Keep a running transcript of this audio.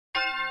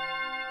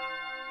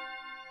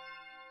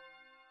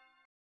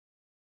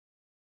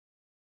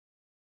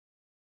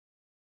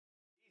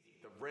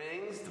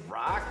Rings, the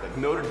rock, like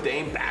Notre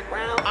Dame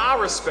background. I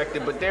respect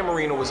it, but Dan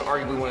Marino was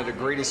arguably one of the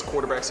greatest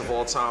quarterbacks of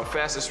all time.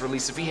 Fastest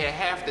release. If he had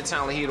half the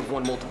talent, he'd have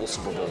won multiple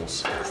Super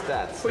Bowls.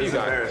 Stats. What do you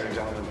got? Embarrassing,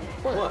 gentlemen.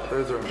 What?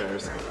 Those are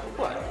embarrassing.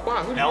 What?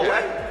 Why? Who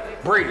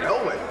Elway? Brady.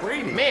 Elway.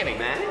 Brady. Manning.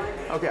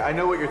 Okay, I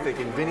know what you're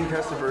thinking. Vinny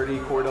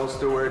Testaverde, Cordell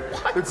Stewart.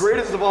 What? The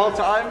greatest of all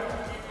time,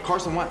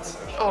 Carson Wentz.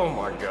 Oh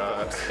my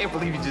God. I can't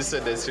believe you just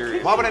said that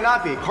serious. Why would it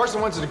not be? Carson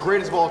Wentz is the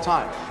greatest of all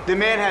time. The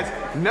man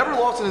has never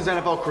lost in his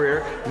NFL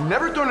career,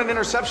 never thrown an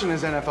interception in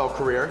his NFL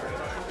career.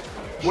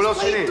 What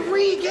else you need?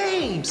 3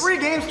 games. 3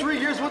 games, 3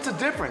 years, what's the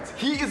difference?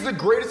 He is the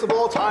greatest of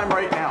all time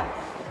right now.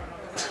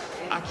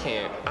 I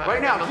can't.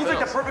 Right now, he's like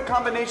the perfect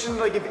combination,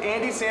 like if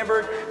Andy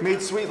Samberg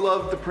made Sweet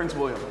Love to Prince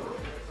William.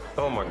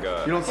 Oh my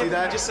God. You don't see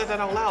that? You just said that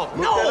out loud.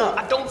 Look that No, up.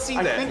 I don't see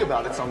that. I think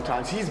about it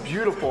sometimes. He's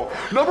beautiful.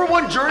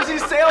 #1 jersey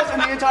sales in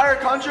the entire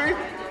country.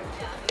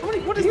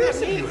 What does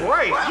that mean?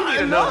 Right. You need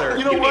another.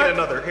 You know what? Need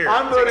another. Here.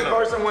 I'm voting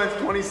Carson Wentz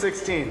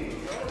 2016.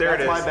 There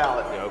That's it is. my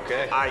ballot.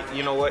 Okay.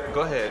 You know what?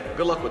 Go ahead.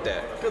 Good luck with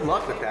that. Good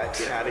luck with that.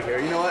 Get out of here.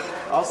 You know what?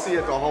 I'll see you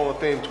at the Hall of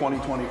Fame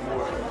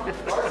 2024.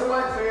 Carson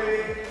Wentz,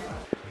 baby.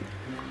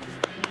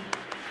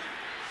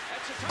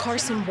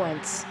 Carson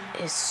Wentz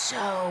is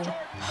so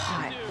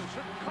hot.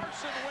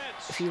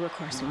 If you were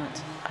Carson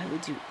Wentz, I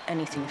would do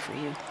anything for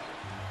you.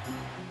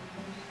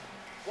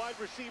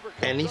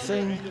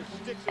 Anything?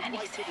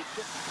 Anything.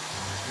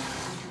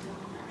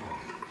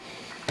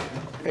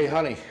 Hey,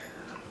 honey.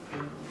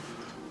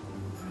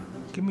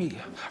 Give me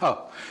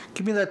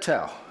that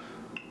towel.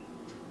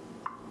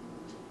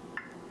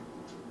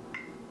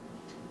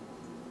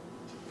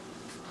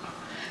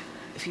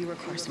 If you were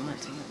Carson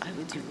Wentz, I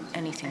would do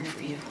anything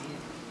for you.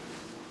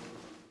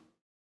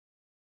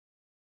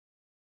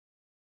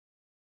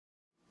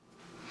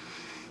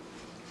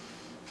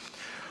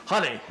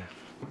 Honey,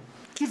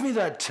 give me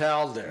that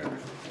towel there.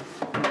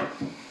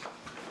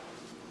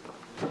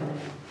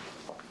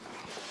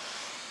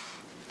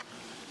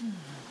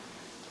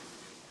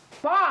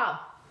 Bob,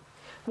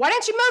 why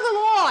don't you mow the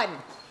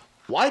lawn?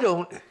 Why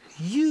don't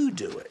you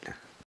do it? Okay,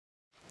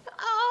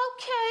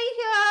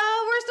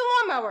 where's the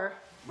lawnmower?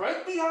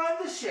 Right behind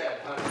the shed,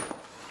 honey.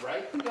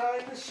 Right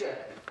behind the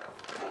shed.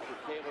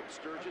 Caleb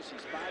Sturgis,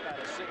 he's 5 out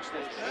of 6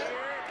 this year,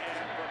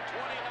 and from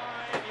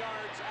 29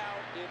 yards out,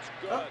 it's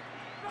good.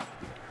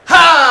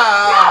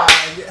 Ha!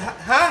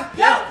 Huh?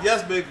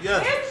 Yes, baby,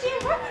 yes. Where's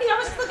your money? I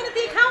was just looking at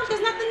the account.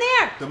 There's nothing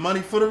there. The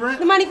money for the rent?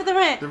 The money for the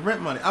rent. The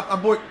rent money. I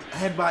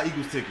had to buy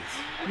Eagles tickets.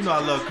 You know I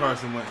love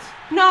Carson Wentz.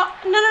 No.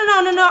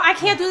 I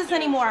can't do this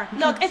anymore.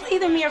 Look, it's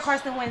either me or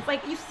Carson Wentz.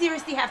 Like, you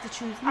seriously have to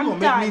choose. You I'm gonna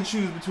done. make me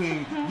choose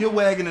between your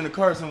wagon and the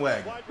Carson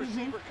wagon.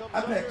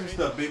 I packed your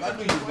stuff, babe. I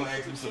knew you was gonna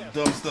ask me some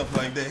dumb stuff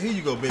like that. Here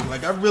you go, baby.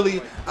 Like,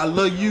 I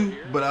love you,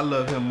 but I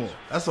love him more.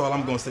 That's all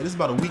I'm gonna say. This is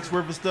about a week's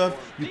worth of stuff.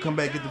 You come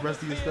back, get the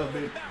rest of your stuff,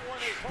 baby.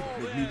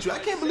 Make me choose. I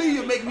can't believe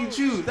you make me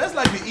choose. That's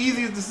like the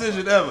easiest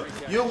decision ever.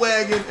 Your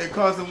wagon and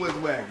Carson Wentz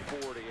wagon.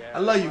 I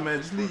love you, man.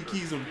 Just leave your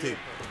keys on the table.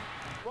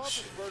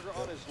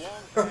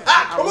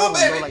 Come on,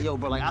 baby. Bro, like, yo,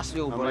 bro, like, I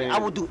swear, bro, like, I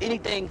will do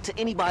anything to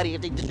anybody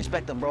if they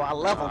disrespect them, bro. I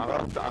love them,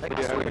 bro. Like,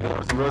 I swear,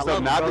 bro.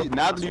 Now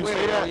that you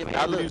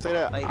say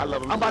that, I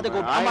love him. I'm about to go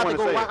in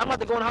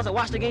the house and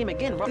watch the game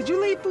again, bro. Did you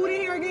leave food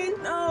in here again?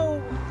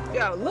 No.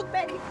 Yo, look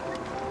back.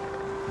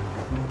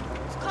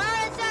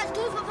 Carson says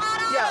 2 for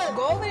 $5. Yo,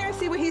 go over there and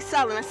see what he's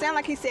selling. It sounded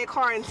like he said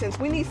car incense.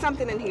 We need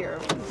something in here.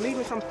 He's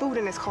leaving some food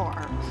in his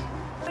car.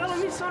 Tell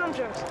him he's some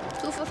drugs.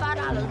 2 for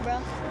 $5, bro.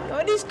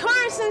 Yo, these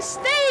Carson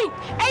stink.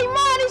 Hey,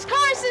 Ma, these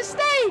Carson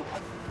stink.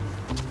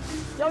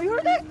 Yo, you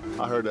heard that?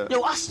 I heard that.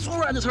 Yo, I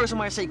swear I just heard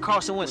somebody say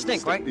Carson Wentz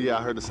stink, right? Yeah,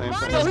 I heard the same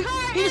thing. Yo, he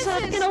just said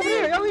to get over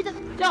here.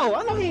 Yo,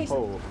 I know he.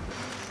 Oh.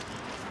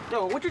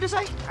 Yo, what you just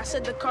say? I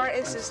said the car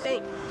incense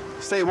stink.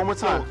 Say it one more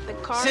time. The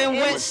car Sin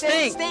Wentz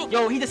stink.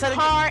 Yo, he just said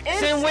it.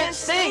 Sin Wentz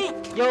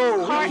stink.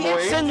 Yo,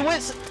 Sin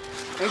Wentz.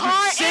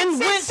 Sin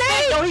Wentz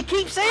stink. Yo, he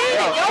keeps saying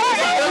it.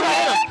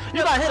 Yo,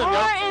 you gotta hit him, yo.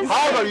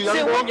 How old are you,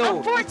 young boy?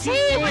 I'm 14.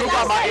 You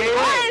got my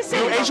age.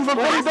 Ain't you from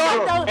Philly,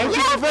 dog? Ain't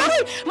you from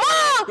Philly?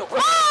 Mom!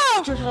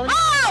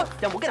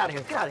 Yo, well, get out of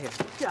here. Get out of here.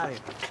 Get out of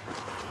here.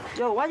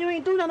 Yo, why you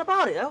ain't do nothing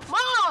about it, yo?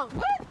 Mom!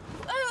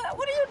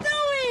 What are you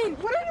doing?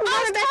 What are you I was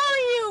running back?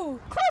 telling you.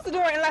 Close the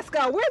door and let's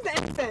go. Where's the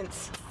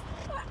incense?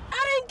 I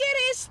didn't get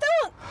it. It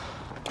stunk.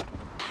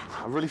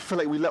 I really feel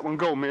like we let one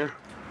go, man.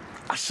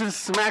 I should have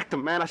smacked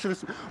him, man.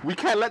 We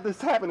can't let this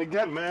happen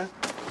again, man.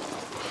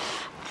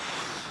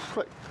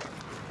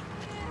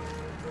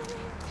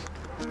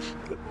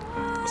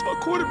 It's my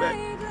quarterback.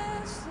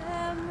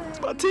 It's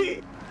my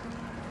team.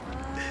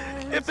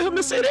 And for him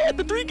to say that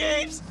after 3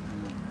 games,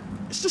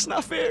 it's just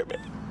not fair, man.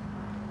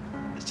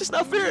 It's just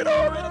not fair at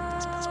all, man.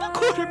 It's my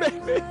quarterback,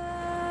 man.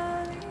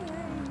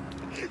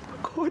 It's my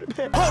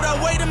quarterback. Hold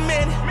on, wait a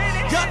minute.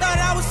 Y'all thought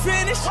I was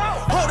finished?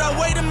 Hold on,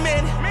 wait a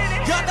minute.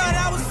 Y'all thought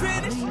I was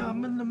finished?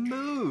 I'm in the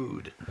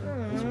mood.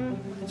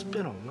 It's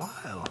been a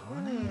while,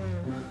 honey.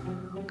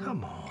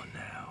 Come on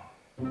now.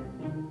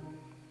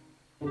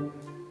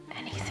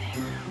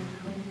 Anything.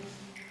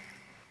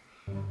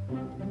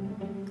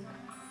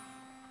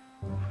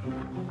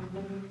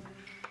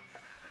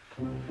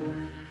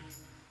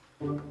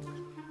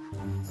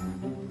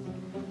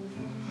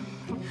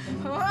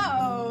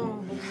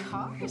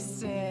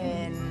 Carson.